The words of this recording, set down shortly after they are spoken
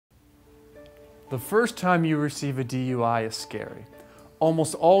The first time you receive a DUI is scary.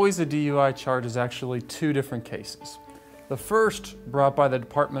 Almost always a DUI charge is actually two different cases. The first brought by the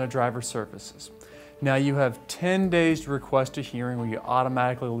Department of Driver Services. Now you have 10 days to request a hearing where you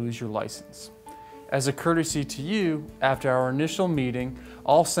automatically lose your license. As a courtesy to you, after our initial meeting,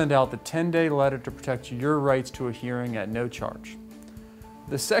 I'll send out the 10-day letter to protect your rights to a hearing at no charge.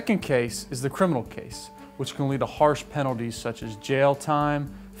 The second case is the criminal case, which can lead to harsh penalties such as jail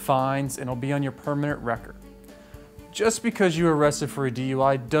time, fines, and it'll be on your permanent record. Just because you were arrested for a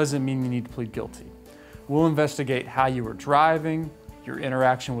DUI doesn't mean you need to plead guilty. We'll investigate how you were driving, your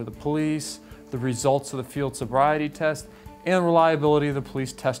interaction with the police, the results of the field sobriety test, and reliability of the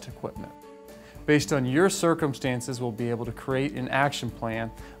police test equipment. Based on your circumstances, we'll be able to create an action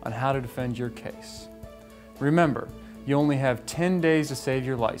plan on how to defend your case. Remember, you only have 10 days to save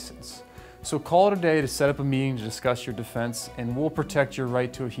your license. So call today to set up a meeting to discuss your defense, and we'll protect your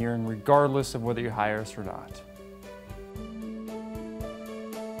right to a hearing regardless of whether you hire us or not.